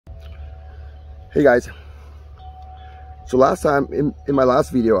Hey guys, so last time in my last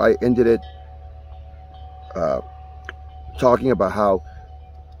video I ended it talking about how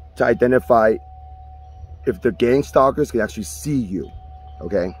to identify if the gang stalkers can actually see you.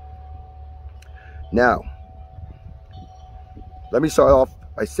 Okay, now let me start off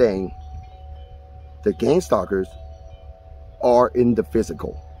by saying the gang stalkers are in the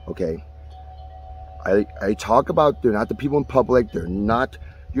physical. Okay, I talk about they're not the people in public, they're not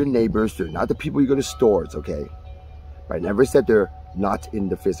your neighbors, they're not the people you go to stores, okay? But I never said they're not in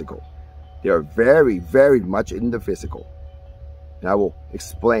the physical. They are very, very much in the physical. And I will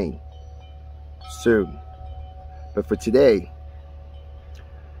explain soon. But for today,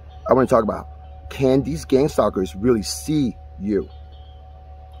 I want to talk about, can these gang stalkers really see you?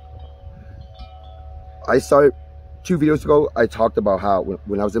 I started 2 videos ago, I talked about how,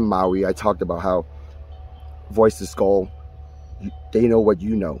 when I was in Maui, I talked about how voice to skull, they know what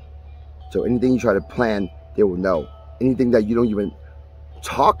you know. So anything you try to plan, they will know. Anything that you don't even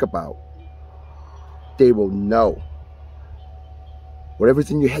talk about, they will know. Whatever's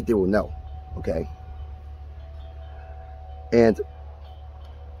in your head, they will know. Okay? And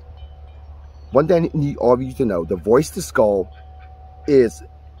one thing I need all of you to know, the voice to skull is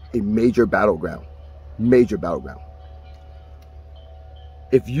a major battleground. Major battleground.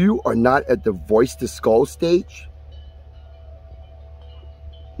 If you are not at the voice to skull stage,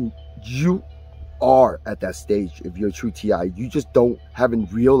 you are at that stage. If you're a true TI, you just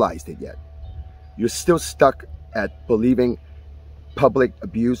haven't realized it yet. You're still stuck at believing public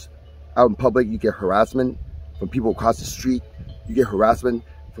abuse. Out in public, you get harassment from people across the street. You get harassment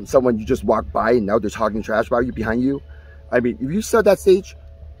from someone you just walked by and now they're talking trash about you behind you. I mean, if you still at that stage,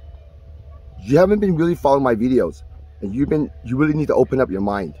 you haven't been really following my videos, and you really need to open up your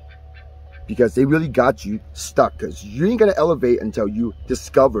mind, because they really got you stuck, because you ain't gonna elevate until you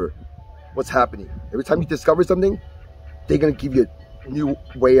discover what's happening. Every time you discover something, they're gonna give you a new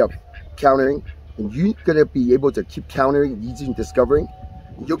way of countering, and you're gonna be able to keep countering, using, discovering,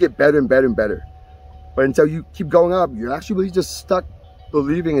 and you'll get better and better and better. But until you keep going up, you're actually really just stuck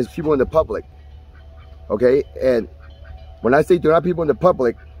believing as people in the public. Okay? And when I say they're not people in the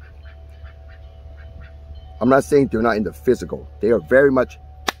public, I'm not saying they're not in the physical. They are very much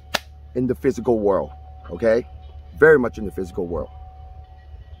in the physical world. Okay? Very much in the physical world.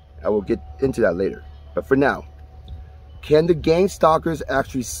 I will get into that later. But for now, can the gang stalkers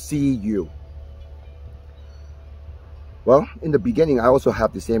actually see you? Well, in the beginning, I also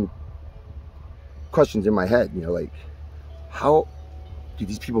have the same questions in my head. You know, like, how do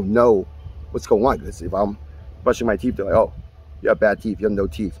these people know what's going on? Because if I'm brushing my teeth, they're like, oh, you have bad teeth, you have no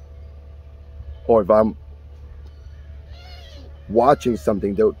teeth. Or if I'm watching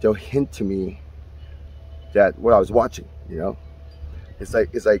something, they'll hint to me that what I was watching, you know? It's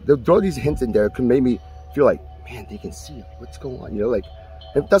like they'll throw these hints in there. It could make me feel like, man, they can see what's going on, you know? Like,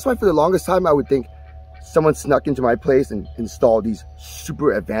 and that's why for the longest time I would think someone snuck into my place and installed these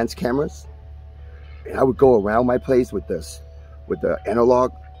super advanced cameras, and I would go around my place with the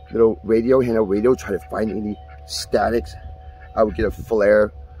analog little radio, handheld radio, try to find any statics. I would get a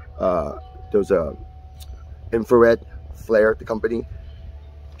flare. There was a infrared flare at the company.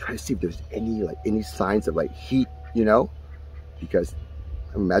 Try to see if there's any signs of like heat, you know, because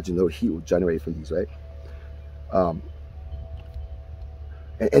I imagine no heat will generate from these, right? And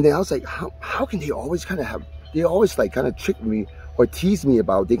then I was like, how can they always kind of trick me or tease me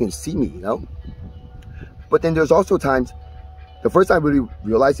about they can see me, you know? But then there's also times, the first time I really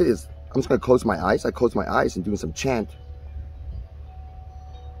realized it is, I'm just gonna close my eyes. I close my eyes and doing some chant.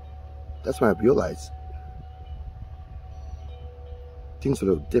 That's when I realized things are a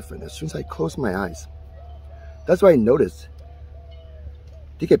little different. As soon as I close my eyes, that's why I noticed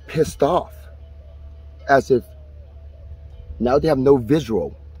they get pissed off, as if now they have no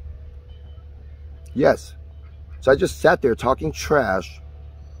visual. Yes. So I just sat there talking trash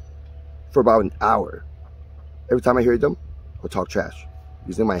for about an hour. Every time I hear them, I'll talk trash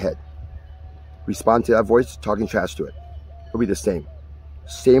using my head. Respond to that voice, talking trash to it. It'll be the same.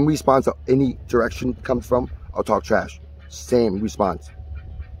 Same response of any direction it comes from, I'll talk trash. Same response.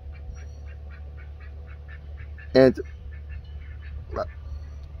 And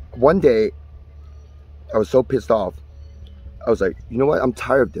one day, I was so pissed off, I was like, you know what? I'm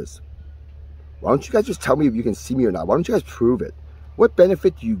tired of this. Why don't you guys just tell me if you can see me or not? Why don't you guys prove it? What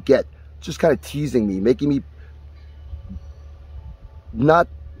benefit do you get just kind of teasing me, making me not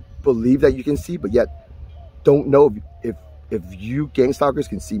believe that you can see, but yet don't know if you gang stalkers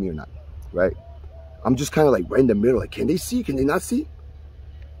can see me or not, right? I'm just kind of like right in the middle, like, can they see? Can they not see?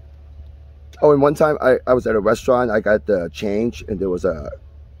 Oh, and one time I was at a restaurant, I got the change, and there was a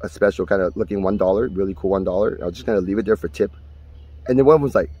a special kind of looking $1, really cool $1. I was just gonna leave it there for tip. And then one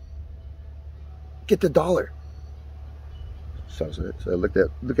was like, get the dollar. So I look at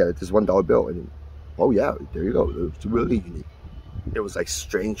it, this $1 bill, and oh yeah, there you go. It's really unique. It was like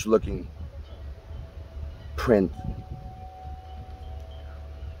strange looking print.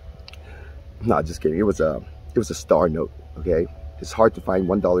 No, just kidding. It was a star note. Okay, it's hard to find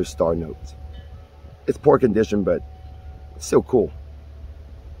 $1 star notes. It's poor condition, but it's still cool.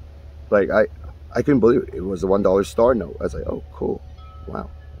 Like I couldn't believe it. It was a $1 star note. I was like, oh, cool,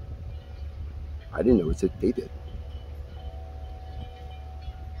 wow. I didn't notice it. They did.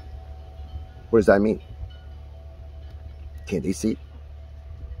 What does that mean? Can't they see?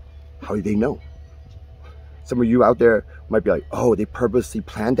 How do they know? Some of you out there might be like, oh, they purposely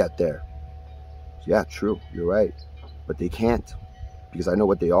planned that there. Yeah, true, you're right. But they can't, because I know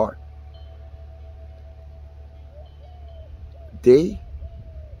what they are. They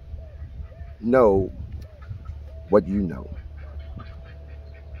know what you know.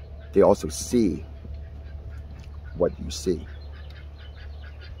 They also see what you see.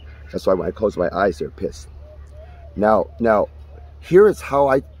 That's why when I close my eyes, they're pissed. Now, here is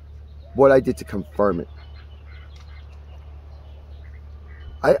what I did to confirm it.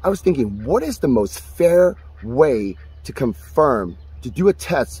 I was thinking, what is the most fair way to confirm, to do a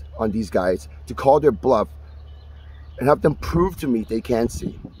test on these guys, to call their bluff, and have them prove to me they can't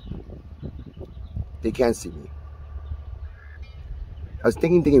see. They can't see me. I was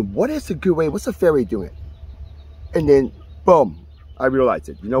thinking, what is a good way? What's a fair way of doing it? And then, boom, I realized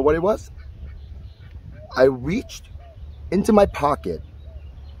it. You know what it was? I reached into my pocket,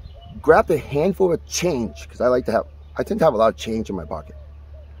 grabbed a handful of change, because I tend to have a lot of change in my pocket.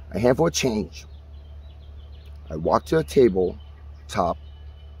 A handful of change. I walked to a tabletop,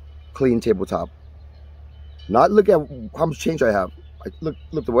 clean tabletop. Not look at how much change I have. I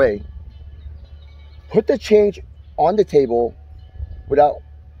looked away. Put the change on the table without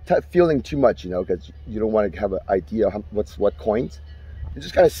feeling too much, you know, because you don't want to have an idea of what's what coins. You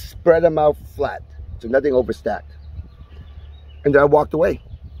just kind of spread them out flat, so nothing overstacked. And then I walked away.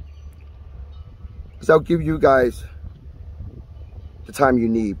 So I'll give you guys the time you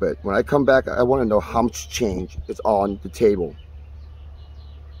need, but when I come back, I want to know how much change is on the table.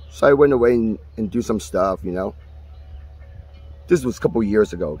 So I went away and do some stuff, you know. This was a couple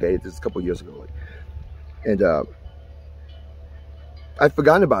years ago, okay? This is a couple years ago. And I'd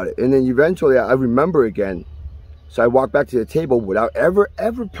forgotten about it. And then eventually I remember again. So I walked back to the table without ever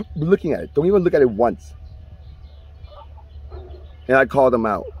looking at it. Don't even look at it once. And I called them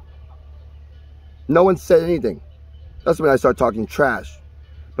out. No one said anything. That's when I started talking trash.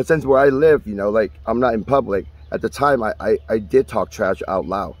 But since where I live, you know, like I'm not in public, at the time I did talk trash out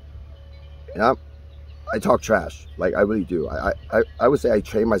loud. And I talk trash, like I really do. I would say I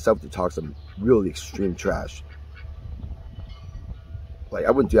train myself to talk some really extreme trash. Like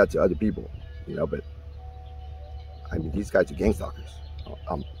I wouldn't do that to other people, you know, but I mean, these guys are gangstalkers.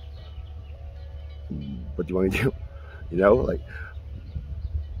 What do you want me to do? You know, like,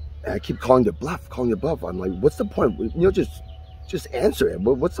 and I keep calling their bluff. I'm like, what's the point? You know, just answer it.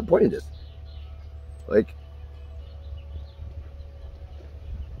 What's the point of this? Like,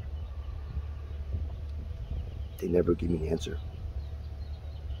 they never give me an answer.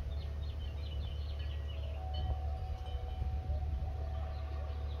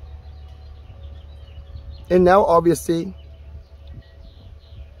 And now, obviously,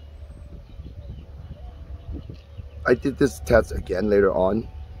 I did this test again later on.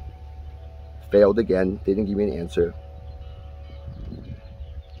 Failed again. They didn't give me an answer.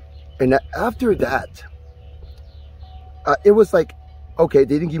 And after that, it was like, okay,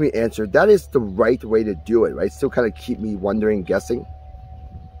 they didn't give me an answer. That is the right way to do it, right? Still kind of keep me wondering, guessing.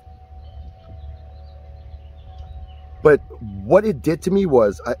 But what it did to me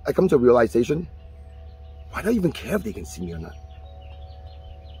was, I come to a realization, why do I even care if they can see me or not?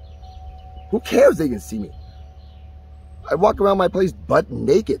 Who cares if they can see me? I walk around my place butt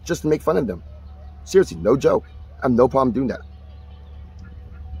naked just to make fun of them. Seriously, no joke. I have no problem doing that.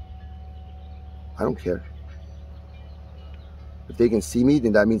 I don't care. If they can see me,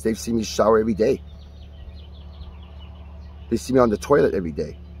 then that means they've seen me shower every day. They see me on the toilet every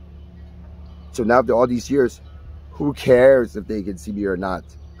day. So now after all these years, who cares if they can see me or not?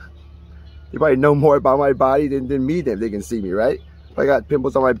 They probably know more about my body than me if they can see me, right? If I got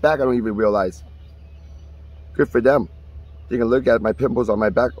pimples on my back, I don't even realize. Good for them. They can look at my pimples on my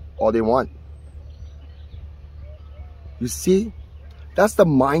back all they want. You see? That's the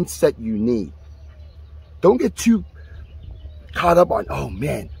mindset you need. Don't get too caught up on, oh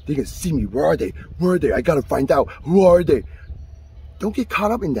man, they can see me. Where are they? Where are they? I gotta find out. Who are they? Don't get caught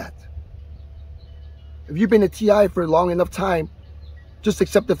up in that. If you've been a TI for a long enough time, just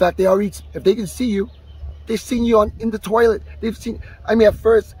accept the fact if they can see you, they've seen you in the toilet. They've seen, I mean, at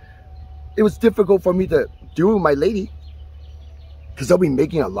first, it was difficult for me to do with my lady, because they'll be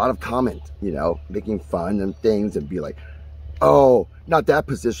making a lot of comment, you know, making fun and things, and be like, oh, not that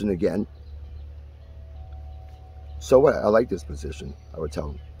position again. So what? I like this position. I would tell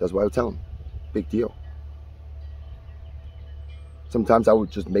them. That's what I would tell them. Big deal. Sometimes I would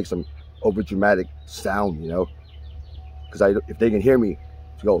just make some over dramatic sound, you know, because if they can hear me,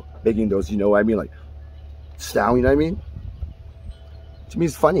 to go making those, you know what I mean, like sound, you know what I mean. To me,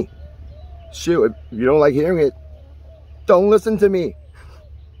 it's funny. Shoot, if you don't like hearing it, don't listen to me,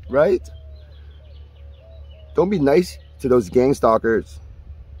 right? Don't be nice to those gang stalkers.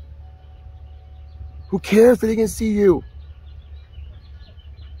 Who cares if they can see you?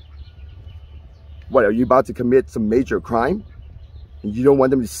 What, are you about to commit some major crime? And you don't want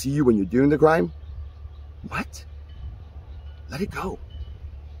them to see you when you're doing the crime? What? Let it go.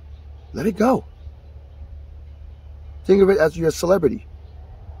 Let it go. Think of it as you're a celebrity.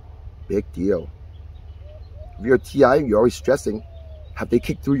 Big deal. If you're a TI, you're always stressing. Have they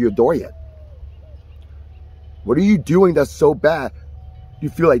kicked through your door yet? What are you doing that's so bad you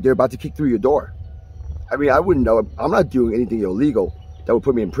feel like they're about to kick through your door? I mean, I wouldn't know. I'm not doing anything illegal that would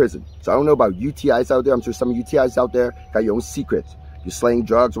put me in prison. So I don't know about UTIs out there. I'm sure some UTIs out there got your own secrets. You're slaying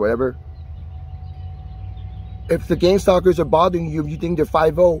drugs or whatever. If the gang stalkers are bothering you, if you think they're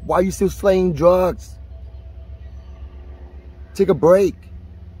 5-0, why are you still slaying drugs? Take a break.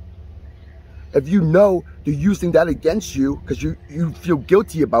 If you know they're using that against you because you feel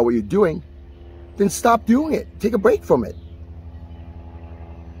guilty about what you're doing, then stop doing it. Take a break from it.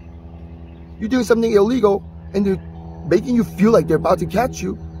 You're doing something illegal and they're making you feel like they're about to catch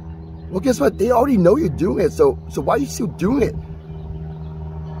you. Well, guess what? They already know you're doing it. So why are you still doing it?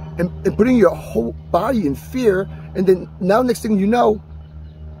 And putting your whole body in fear. And then now next thing you know,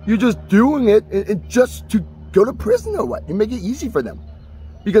 you're just doing it and just to go to prison or what? You make it easy for them.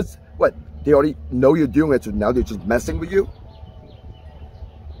 Because what? They already know you're doing it. So now they're just messing with you.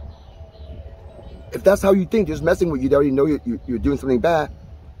 If that's how you think, just messing with you, they already know you're doing something bad.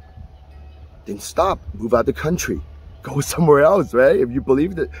 Then stop, move out the country, go somewhere else, right? If you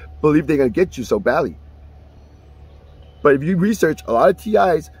believe they're gonna get you so badly. But if you research, a lot of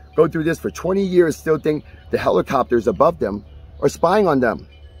TIs go through this for 20 years, still think the helicopters above them are spying on them.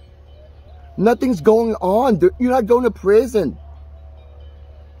 Nothing's going on. You're not going to prison.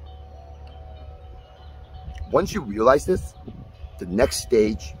 Once you realize this, the next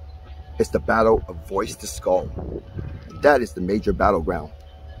stage is the battle of voice to skull. That is the major battleground.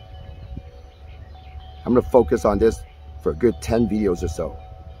 I'm going to focus on this for a good 10 videos or so.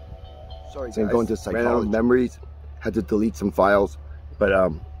 Sorry, guys. I'm going to psychology. Ran out of memories, had to delete some files,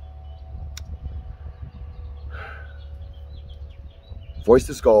 but voice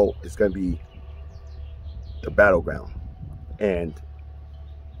to skull is going to be the battleground. And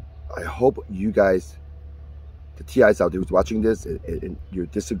I hope you guys, the TIs out there who's watching this, and you're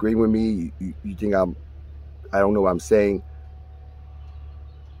disagreeing with me, you think I don't know what I'm saying,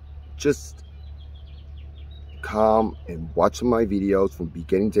 just calm and watch some of my videos from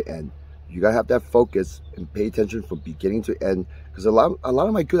beginning to end. You gotta have that focus and pay attention from beginning to end, because a lot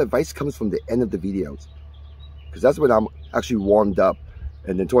of my good advice comes from the end of the videos, because that's when I'm actually warmed up,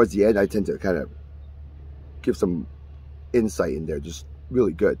 and then towards the end I tend to kind of give some insight in there, just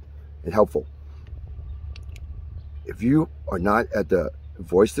really good and helpful. If you are not at the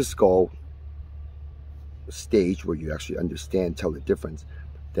voice to skull stage where you actually understand, tell the difference,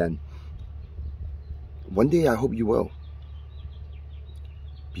 then one day I hope you will.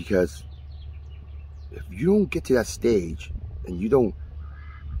 Because if you don't get to that stage and you don't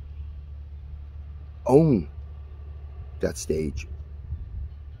own that stage,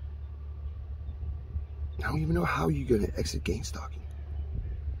 I don't even know how you're going to exit gang stalking.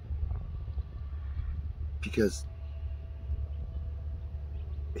 Because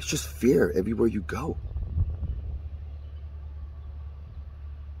it's just fear everywhere you go.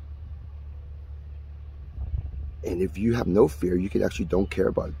 And if you have no fear, you can actually don't care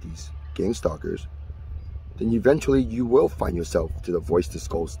about these gang stalkers, then eventually you will find yourself to the voice to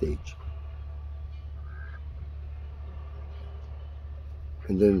skull stage.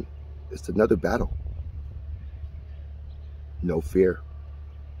 And then it's another battle. No fear.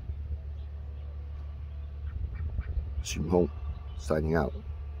 Shim Hong, signing out.